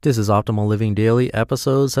This is Optimal Living Daily,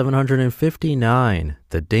 episode 759,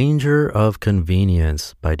 The Danger of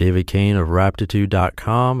Convenience by David Cain of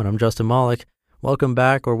Raptitude.com, and I'm Justin Malik. Welcome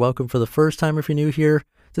back, or welcome for the first time if you're new here.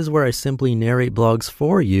 This is where I simply narrate blogs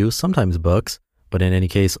for you, sometimes books, but in any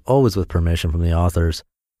case, always with permission from the authors.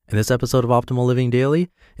 And this episode of Optimal Living Daily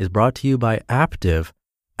is brought to you by Aptiv.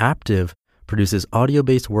 Aptiv produces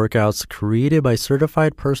audio-based workouts created by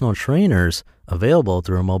certified personal trainers available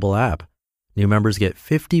through a mobile app. New members get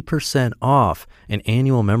 50% off an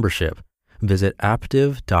annual membership. Visit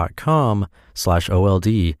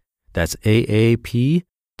aptiv.com/OLD. That's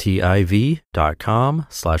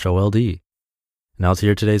AAPTIV.com/OLD. Now let's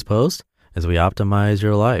hear today's post as we optimize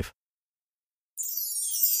your life.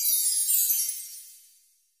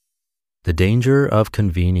 The Danger of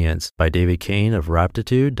Convenience by David Cain of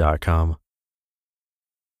Raptitude.com.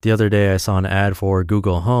 The other day I saw an ad for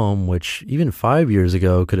Google Home, which even 5 years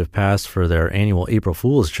ago could have passed for their annual April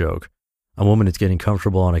Fool's joke. A woman is getting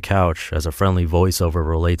comfortable on a couch as a friendly voiceover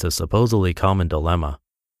relates a supposedly common dilemma.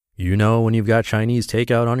 You know when you've got Chinese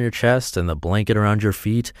takeout on your chest and the blanket around your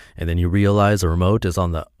feet, and then you realize the remote is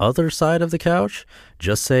on the other side of the couch?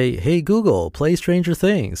 Just say, "Hey Google, play Stranger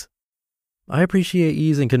Things." I appreciate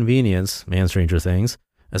ease and convenience, and Stranger Things,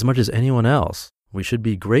 as much as anyone else. We should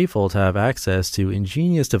be grateful to have access to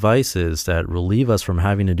ingenious devices that relieve us from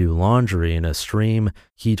having to do laundry in a stream,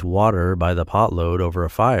 heat water by the potload over a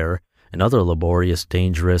fire, and other laborious,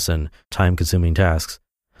 dangerous, and time-consuming tasks.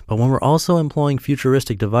 But when we're also employing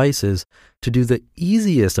futuristic devices to do the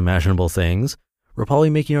easiest imaginable things, we're probably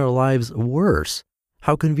making our lives worse.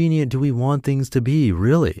 How convenient do we want things to be,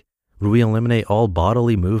 really? Would we eliminate all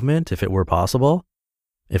bodily movement if it were possible?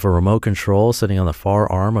 If a remote control sitting on the far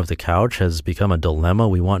arm of the couch has become a dilemma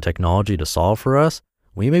we want technology to solve for us,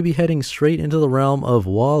 we may be heading straight into the realm of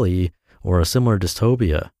WALL-E or a similar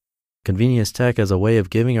dystopia. Convenience tech as a way of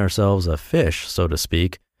giving ourselves a fish, so to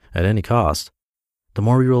speak, at any cost. The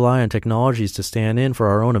more we rely on technologies to stand in for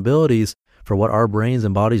our own abilities, for what our brains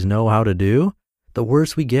and bodies know how to do, the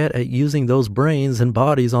worse we get at using those brains and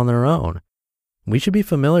bodies on their own. We should be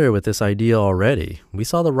familiar with this idea already. We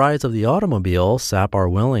saw the rise of the automobile sap our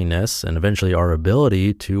willingness and eventually our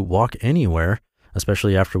ability to walk anywhere,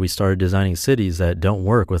 especially after we started designing cities that don't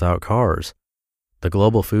work without cars. The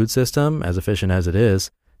global food system, as efficient as it is,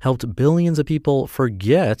 helped billions of people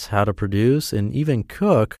forget how to produce and even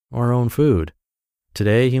cook our own food.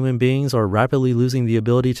 Today, human beings are rapidly losing the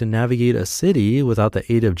ability to navigate a city without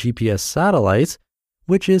the aid of GPS satellites,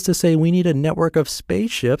 which is to say we need a network of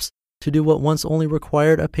spaceships to do what once only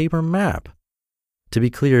required a paper map. To be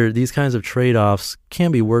clear, these kinds of trade-offs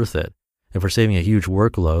can be worth it. If we're saving a huge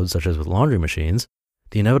workload, such as with laundry machines,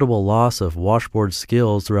 the inevitable loss of washboard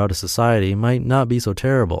skills throughout a society might not be so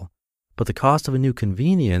terrible. But the cost of a new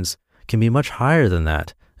convenience can be much higher than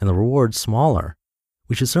that, and the reward smaller.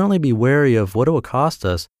 We should certainly be wary of what it will cost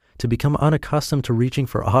us to become unaccustomed to reaching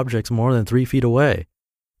for objects more than 3 feet away.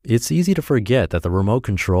 It's easy to forget that the remote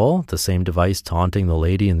control, the same device taunting the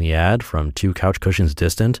lady in the ad from 2 couch cushions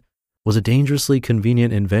distant, was a dangerously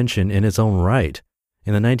convenient invention in its own right.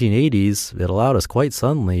 In the 1980s, it allowed us quite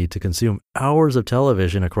suddenly to consume hours of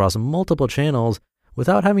television across multiple channels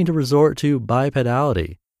without having to resort to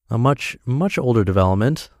bipedality, a much older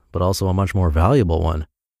development, but also a much more valuable one.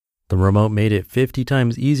 The remote made it 50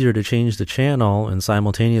 times easier to change the channel and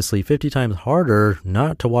simultaneously 50 times harder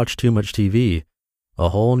not to watch too much TV. A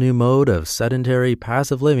whole new mode of sedentary,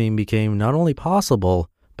 passive living became not only possible,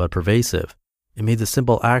 but pervasive. It made the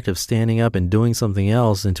simple act of standing up and doing something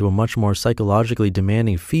else into a much more psychologically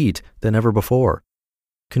demanding feat than ever before.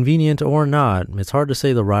 Convenient or not, it's hard to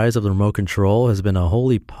say the rise of the remote control has been a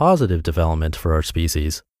wholly positive development for our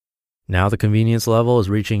species. Now the convenience level is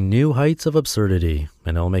reaching new heights of absurdity,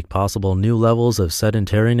 and it will make possible new levels of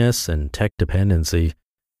sedentariness and tech dependency.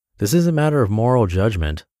 This is a matter of moral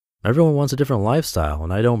judgment. Everyone wants a different lifestyle,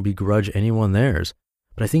 and I don't begrudge anyone theirs,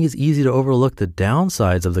 but I think it's easy to overlook the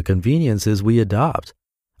downsides of the conveniences we adopt.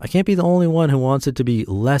 I can't be the only one who wants it to be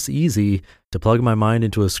less easy to plug my mind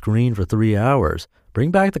into a screen for 3 hours.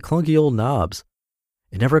 Bring back the clunky old knobs.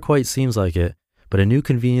 It never quite seems like it, but a new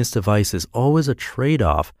convenience device is always a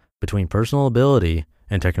trade-off between personal ability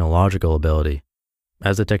and technological ability.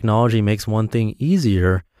 As the technology makes one thing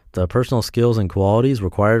easier, the personal skills and qualities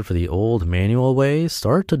required for the old manual way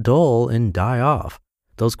start to dull and die off.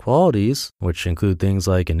 Those qualities, which include things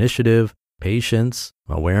like initiative, patience,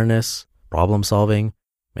 awareness, problem solving,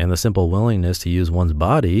 and the simple willingness to use one's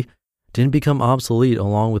body, didn't become obsolete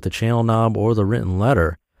along with the channel knob or the written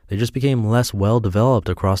letter. They just became less well developed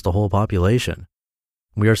across the whole population.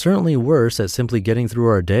 We are certainly worse at simply getting through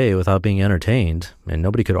our day without being entertained, and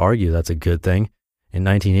nobody could argue that's a good thing. In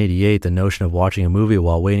 1988, the notion of watching a movie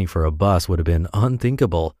while waiting for a bus would have been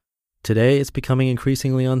unthinkable. Today, it's becoming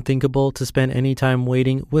increasingly unthinkable to spend any time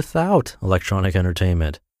waiting without electronic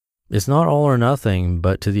entertainment. It's not all or nothing,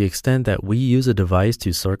 but to the extent that we use a device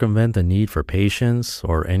to circumvent the need for patience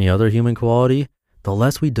or any other human quality, the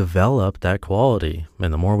less we develop that quality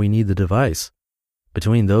and the more we need the device.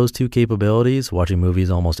 Between those two capabilities, watching movies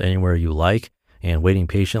almost anywhere you like and waiting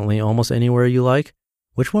patiently almost anywhere you like,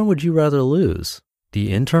 which one would you rather lose?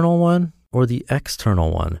 The internal one or the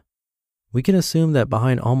external one? We can assume that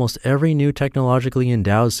behind almost every new technologically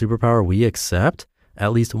endowed superpower we accept,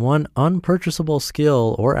 at least one unpurchasable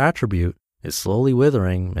skill or attribute is slowly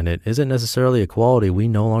withering, and it isn't necessarily a quality we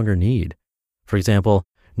no longer need. For example,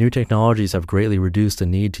 new technologies have greatly reduced the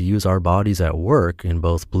need to use our bodies at work in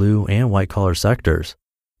both blue and white-collar sectors.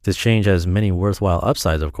 This change has many worthwhile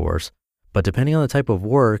upsides, of course, but depending on the type of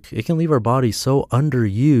work, it can leave our bodies so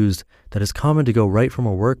underused that it's common to go right from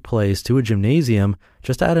a workplace to a gymnasium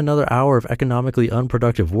just to add another hour of economically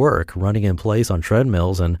unproductive work, running in place on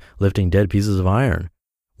treadmills and lifting dead pieces of iron.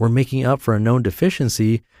 We're making up for a known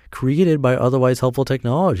deficiency created by otherwise helpful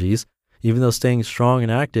technologies, even though staying strong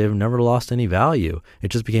and active never lost any value. It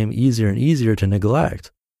just became easier and easier to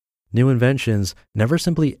neglect. New inventions never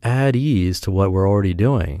simply add ease to what we're already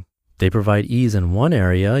doing. They provide ease in one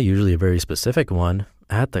area, usually a very specific one,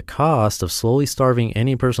 at the cost of slowly starving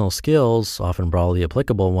any personal skills, often broadly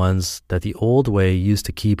applicable ones, that the old way used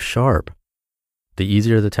to keep sharp. The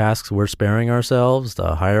easier the tasks we're sparing ourselves,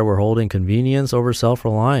 the higher we're holding convenience over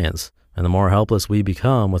self-reliance, and the more helpless we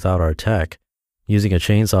become without our tech. Using a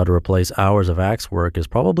chainsaw to replace hours of axe work is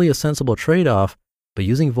probably a sensible trade-off, but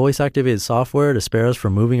using voice-activated software to spare us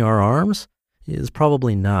from moving our arms is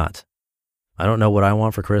probably not. I don't know what I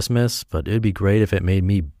want for Christmas, but it'd be great if it made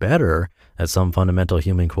me better at some fundamental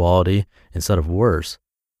human quality instead of worse.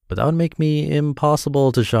 But that would make me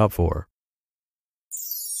impossible to shop for.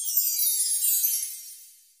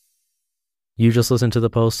 You just listened to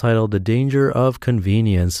the post titled The Danger of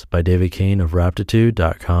Convenience by David Cain of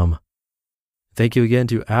Raptitude.com. Thank you again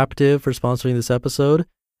to Aptiv for sponsoring this episode.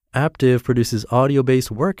 Aptiv produces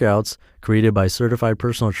audio-based workouts created by certified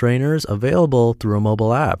personal trainers available through a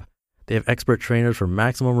mobile app. They have expert trainers for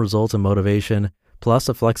maximum results and motivation, plus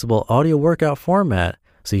a flexible audio workout format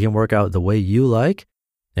so you can work out the way you like.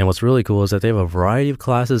 And what's really cool is that they have a variety of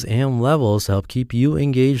classes and levels to help keep you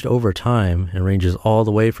engaged over time, and ranges all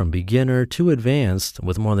the way from beginner to advanced,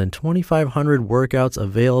 with more than 2,500 workouts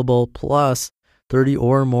available, plus 30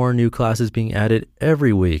 or more new classes being added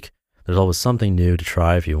every week. There's always something new to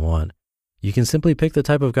try if you want. You can simply pick the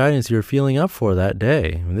type of guidance you're feeling up for that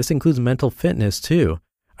day, and this includes mental fitness too.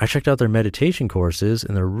 I checked out their meditation courses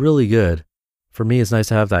and they're really good. For me, it's nice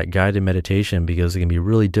to have that guided meditation because it can be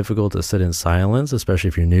really difficult to sit in silence, especially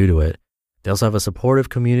if you're new to it. They also have a supportive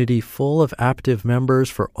community full of active members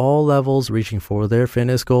for all levels reaching for their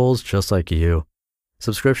fitness goals just like you.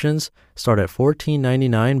 Subscriptions start at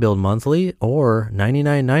 $14.99 billed monthly or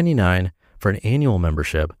 $99.99 for an annual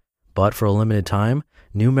membership. But for a limited time,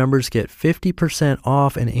 new members get 50%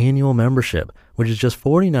 off an annual membership, which is just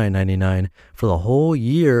 $49.99 for the whole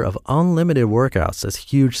year of unlimited workouts. That's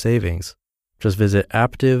huge savings. Just visit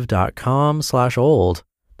aptiv.com/old.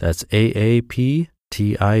 That's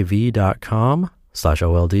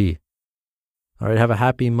AAPTIV.com/OLD. All right, have a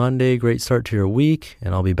happy Monday, great start to your week,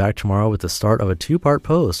 and I'll be back tomorrow with the start of a 2-part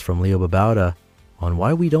post from Leo Babauta on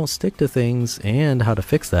why we don't stick to things and how to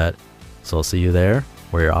fix that. So I'll see you there,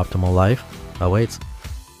 where your optimal life awaits.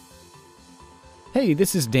 Hey,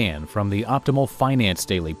 this is Dan from the Optimal Finance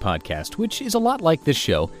Daily podcast, which is a lot like this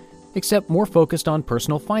show, except more focused on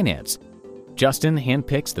personal finance. Justin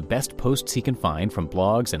handpicks the best posts he can find from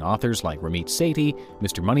blogs and authors like Ramit Sethi,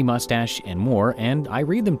 Mr. Money Mustache, and more, and I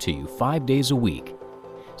read them to you 5 days a week.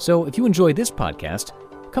 So if you enjoy this podcast,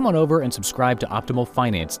 come on over and subscribe to Optimal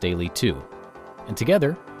Finance Daily too. And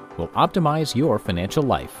together, we'll optimize your financial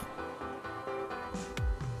life.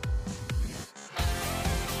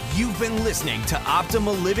 You've been listening to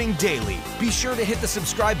Optimal Living Daily. Be sure to hit the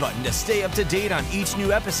subscribe button to stay up to date on each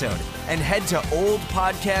new episode, and head to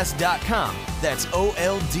oldpodcast.com. That's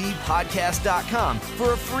OLDpodcast.com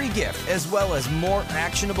for a free gift, as well as more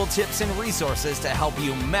actionable tips and resources to help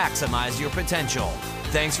you maximize your potential.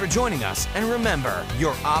 Thanks for joining us, and remember,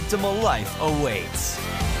 your optimal life awaits.